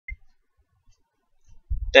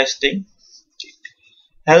Testing.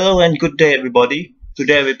 Hello and good day, everybody.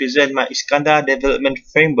 Today I will present my Iskandar Development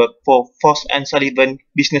Framework for Frost and Sullivan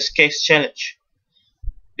Business Case Challenge.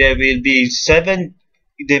 There will be 7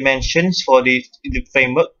 dimensions for the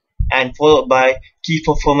framework and followed by Key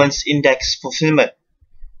Performance Index fulfillment.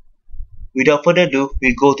 Without further ado,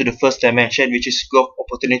 we go to the first dimension, which is growth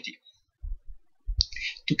opportunity.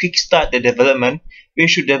 To kickstart the development, we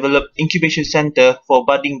should develop incubation center for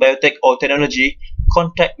budding biotech or technology,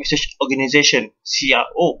 contract research organization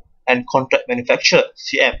 (CRO) and contract manufacturer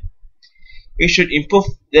 (CM). We should improve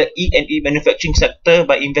the E&E manufacturing sector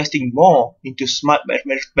by investing more into smart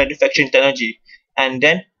manufacturing technology, and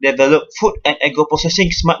then develop food and agro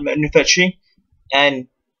processing smart manufacturing and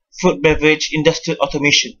food beverage industrial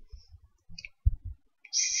automation.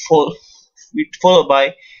 Followed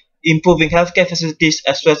by improving healthcare facilities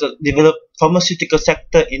as well as develop pharmaceutical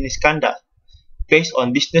sector in Iskandar. Based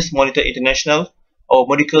on Business Monitor International, our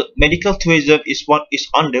medical tourism is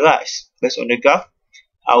on the rise. Based on the graph,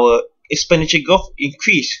 our expenditure growth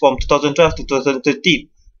increased from 2012 to 2013.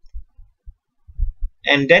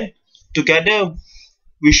 And then together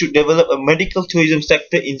we should develop a medical tourism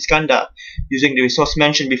sector in Iskandar using the resource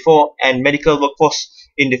mentioned before and medical workforce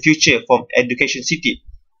in the future from Education City.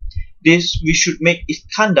 We should make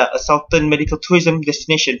Iskandar a southern medical tourism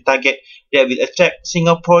destination target that will attract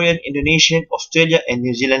Singaporean, Indonesian, Australia and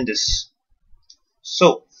New Zealanders.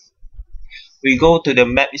 So, we go to the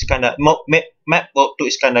map road to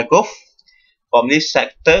Iskandar growth. From this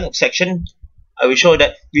section, I will show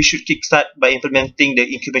that we should kickstart by implementing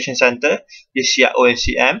the incubation center, the CRO and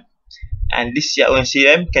CM. And this CRO and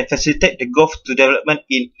CM can facilitate the growth to development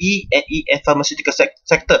in E&E and pharmaceutical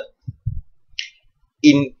sector.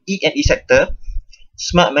 In E&E sector,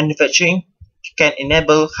 smart manufacturing can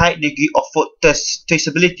enable high degree of food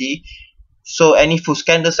traceability, so any food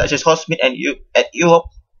scandals such as horse meat and Europe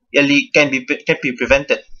can be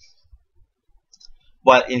prevented.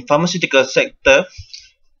 While in pharmaceutical sector,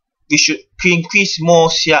 we should increase more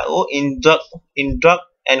CRO in drug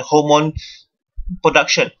and hormone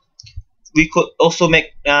production. We could also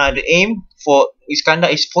make the aim for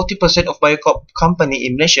Iskandar is 40% of biocop company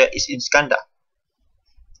in Malaysia is in Iskandar.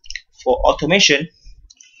 For automation,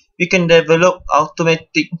 we can develop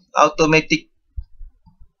automatic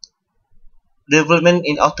development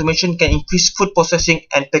in automation can increase food processing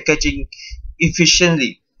and packaging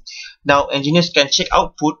efficiently. Now engineers can check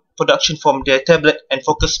output production from their tablet and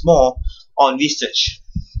focus more on research.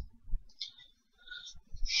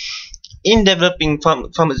 In developing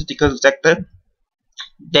pharmaceutical sector,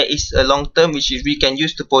 there is a long term which we can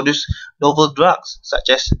use to produce novel drugs such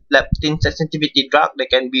as leptin sensitivity drug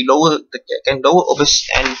that can lower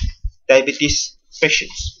obesity and diabetes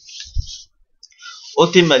patients.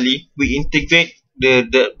 Ultimately, we integrate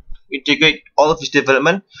integrate all of this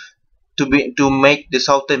development to make the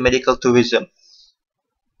southern medical tourism.